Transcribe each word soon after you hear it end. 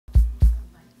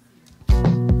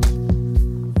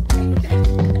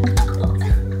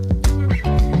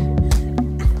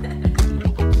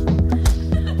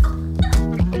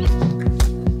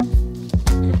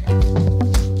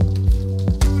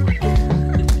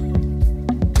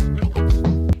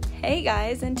Hey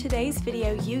guys, in today's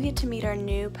video you get to meet our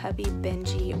new puppy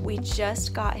Benji. We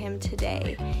just got him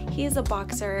today. He is a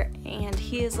boxer and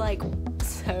he is like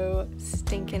so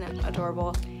stinking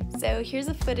adorable. So here's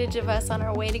a footage of us on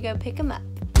our way to go pick him up.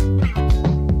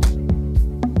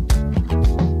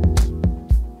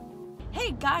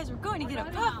 Hey guys, we're going to get a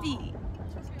puppy.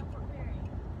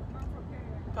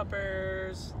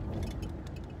 Puppers.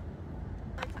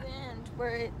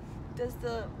 Where it does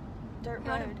the dirt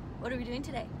road. What are we doing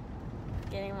today?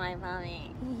 Getting my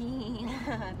puppy.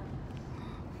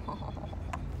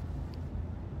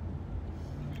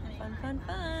 Fun, fun,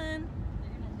 fun.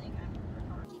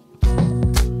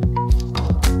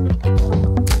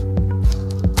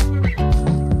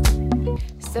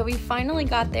 So we finally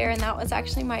got there, and that was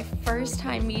actually my first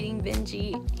time meeting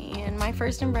Benji, and my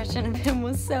first impression of him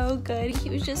was so good. He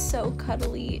was just so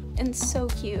cuddly and so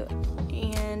cute,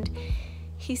 and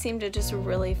he seemed to just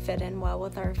really fit in well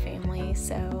with our family.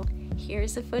 So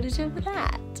here's the footage of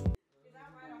that.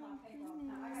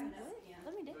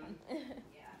 Let me down.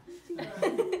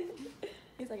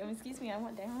 He's like, excuse me, I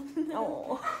want down.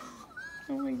 Oh.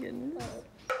 Oh my goodness.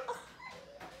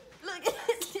 Look,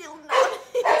 it's still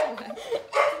not.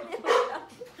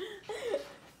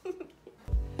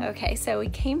 Okay, so we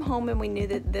came home and we knew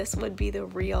that this would be the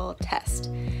real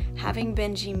test, having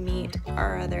Benji meet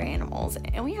our other animals.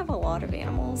 And we have a lot of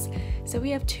animals. So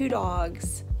we have 2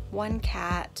 dogs, 1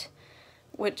 cat,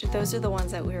 which those are the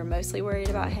ones that we were mostly worried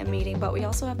about him meeting, but we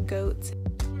also have goats,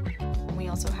 and we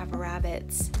also have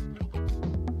rabbits,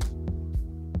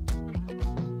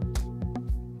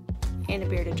 and a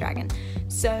bearded dragon.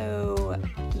 So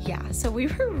yeah, so we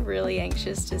were really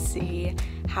anxious to see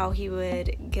how he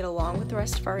would get along with the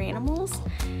rest of our animals.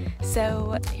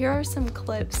 So here are some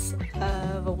clips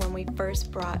of when we first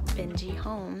brought Benji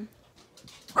home.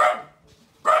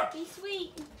 Be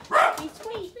sweet. Be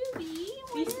sweet. Ruby,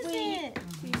 Be sweet.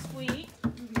 Be sweet.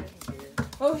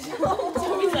 Oh,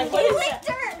 Toby's like, what is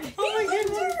that? Oh my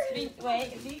goodness. Wait.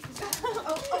 He's so excited.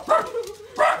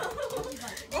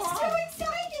 He's so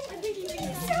excited.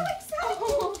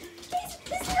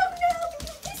 He's so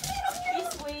Be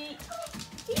sweet.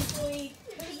 Be sweet.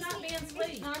 He's not being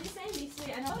sweet. No, I'm just saying be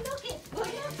sweet. I know. Oh, look at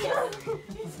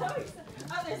He's so excited.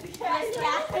 Oh, there's the cat. There's the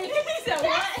cat. So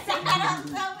what? Set that up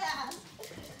so fast.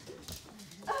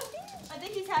 I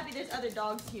think he's happy there's other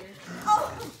dogs here.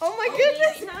 Oh my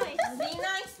Be nice. Be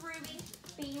nice, Ruby.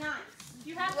 Be nice.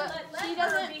 You have to let she her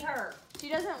doesn't- be her. She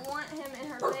doesn't want him in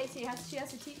her face. She has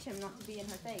to teach him not to be in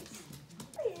her face.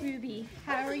 Ruby,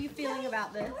 how are you feeling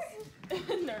about this?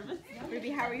 Nervous. Ruby,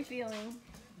 how are you feeling?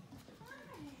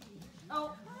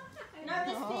 Oh.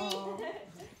 Nervous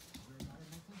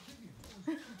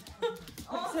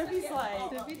Oh, Sophie's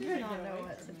like. Sophie does not know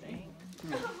what to think.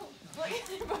 Look,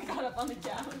 everyone got up on the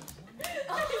couch.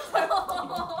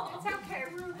 It's okay,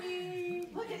 Ruby.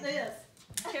 Look at this.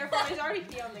 Careful, he's already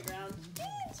pee on the ground.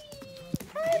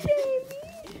 Hi,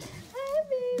 baby. Hi,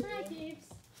 baby. Hi, peeps.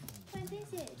 What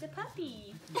is it? It's a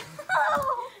puppy.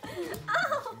 Oh.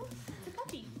 It's a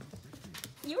puppy.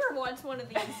 You were once one of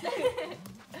these. Do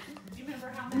you remember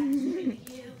how much treated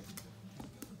you?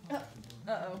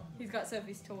 Uh-oh. He's got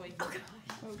Sophie's toy. Oh, gosh.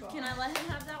 Oh, God. Can I let him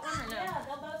have that one or no? Yeah,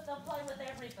 they'll play with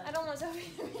everything. I don't want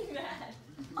Sophie to be mad.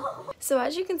 So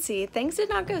as you can see, things did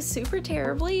not go super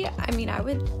terribly. I mean, I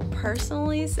would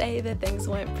personally say that things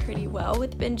went pretty well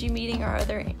with Benji meeting our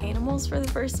other animals for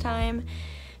the first time.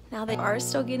 Now they are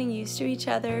still getting used to each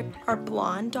other. Our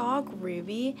blonde dog,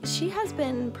 Ruby, she has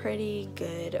been pretty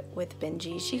good with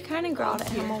Benji. She kind of growled at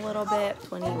him a little bit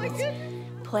when he was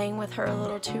playing with her a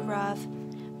little too rough.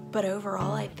 But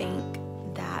overall, I think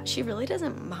that she really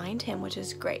doesn't mind him, which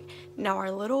is great. Now our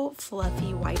little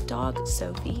fluffy white dog,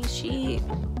 Sophie,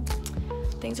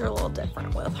 things are a little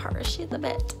different with her. She's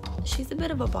a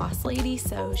bit of a boss lady,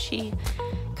 so she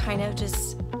kind of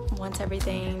just wants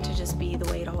everything to just be the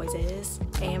way it always is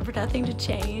and for nothing to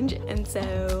change. And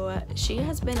so she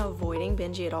has been avoiding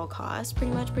Benji at all costs,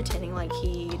 pretty much pretending like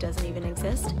he doesn't even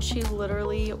exist. She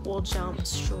literally will jump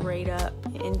straight up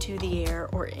into the air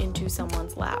or into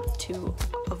someone's lap to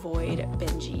avoid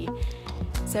Benji.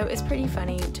 So it's pretty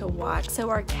funny to watch.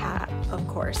 So our cat, of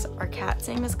course,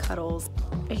 same as Cuddles,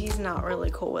 he's not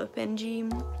really cool with Benji.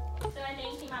 So I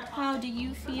named him out of How do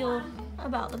you feel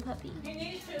about the puppy? He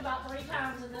needs to about 3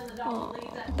 times and then the dog will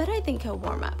leave that. But I think he'll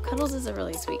warm up. Cuddles is a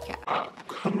really sweet cat.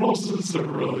 Cuddles is a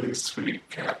really sweet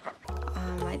cat.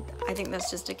 I think that's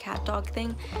just a cat dog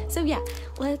thing. So yeah,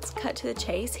 let's cut to the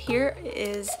chase. Here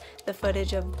is the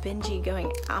footage of Benji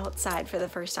going outside for the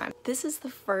first time. This is the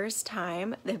first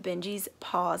time that Benji's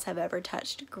paws have ever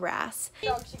touched grass.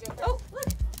 Oh, look.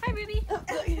 Hi, Ruby.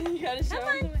 You gotta show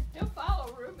him. He'll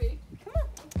follow Ruby. Come on.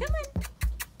 Come on.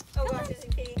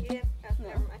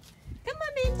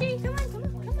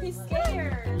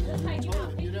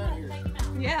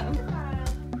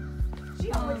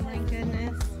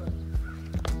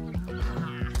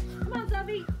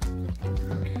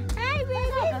 Hi,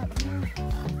 baby.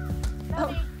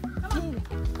 Oh.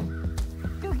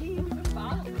 Go get him.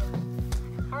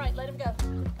 All right, let him go.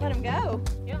 Let him go.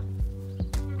 Yeah.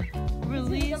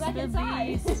 Release back the inside.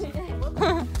 beast.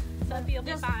 Sophie will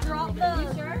be fine. Drop You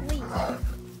the sure?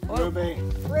 Ruby.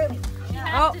 Ruby. She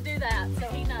has to do that so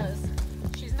he knows.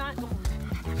 She's not going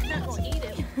to eat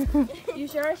it. You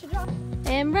sure I should drop?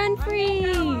 And run free.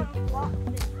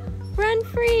 Run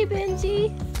free,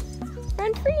 Benji.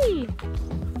 Run free.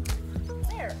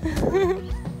 There.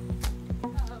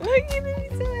 Look at him,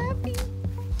 he's so happy.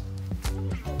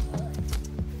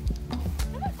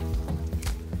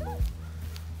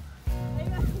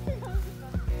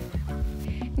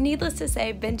 Needless to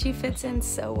say, Benji fits in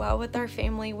so well with our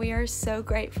family. We are so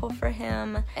grateful for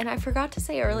him. And I forgot to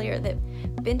say earlier that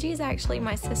Benji is actually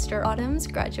my sister Autumn's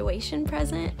graduation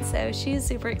present, so she is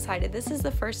super excited. This is the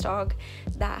first dog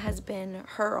that has been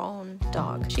her own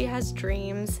dog. She has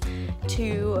dreams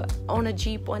to own a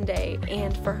Jeep one day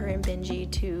and for her and Benji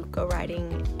to go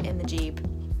riding in the Jeep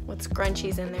with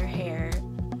scrunchies in their hair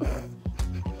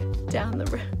down the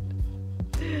road.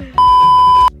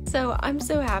 So I'm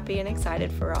so happy and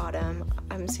excited for Autumn.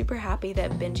 I'm super happy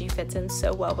that Benji fits in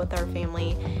so well with our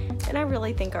family, and I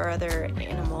really think our other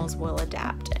animals will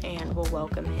adapt and will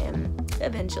welcome him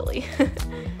eventually.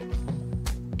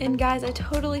 And guys, I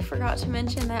totally forgot to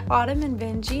mention that Autumn and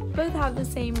Benji both have the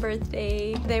same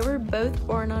birthday. They were both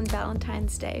born on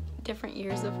Valentine's Day. Different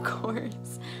years, of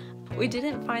course. We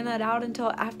didn't find that out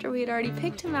until after we had already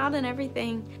picked him out and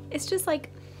everything. It's just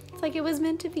like, it's like it was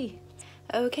meant to be.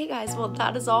 Okay guys, well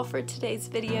that is all for today's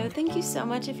video. Thank you so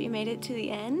much if you made it to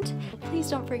the end. Please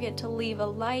don't forget to leave a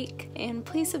like and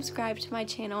please subscribe to my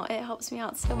channel. It helps me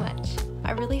out so much.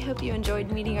 I really hope you enjoyed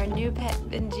meeting our new pet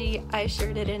Benji. I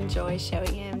sure did enjoy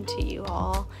showing him to you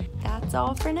all. That's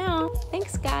all for now.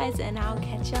 Thanks guys, and I'll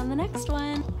catch you on the next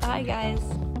one. Bye guys.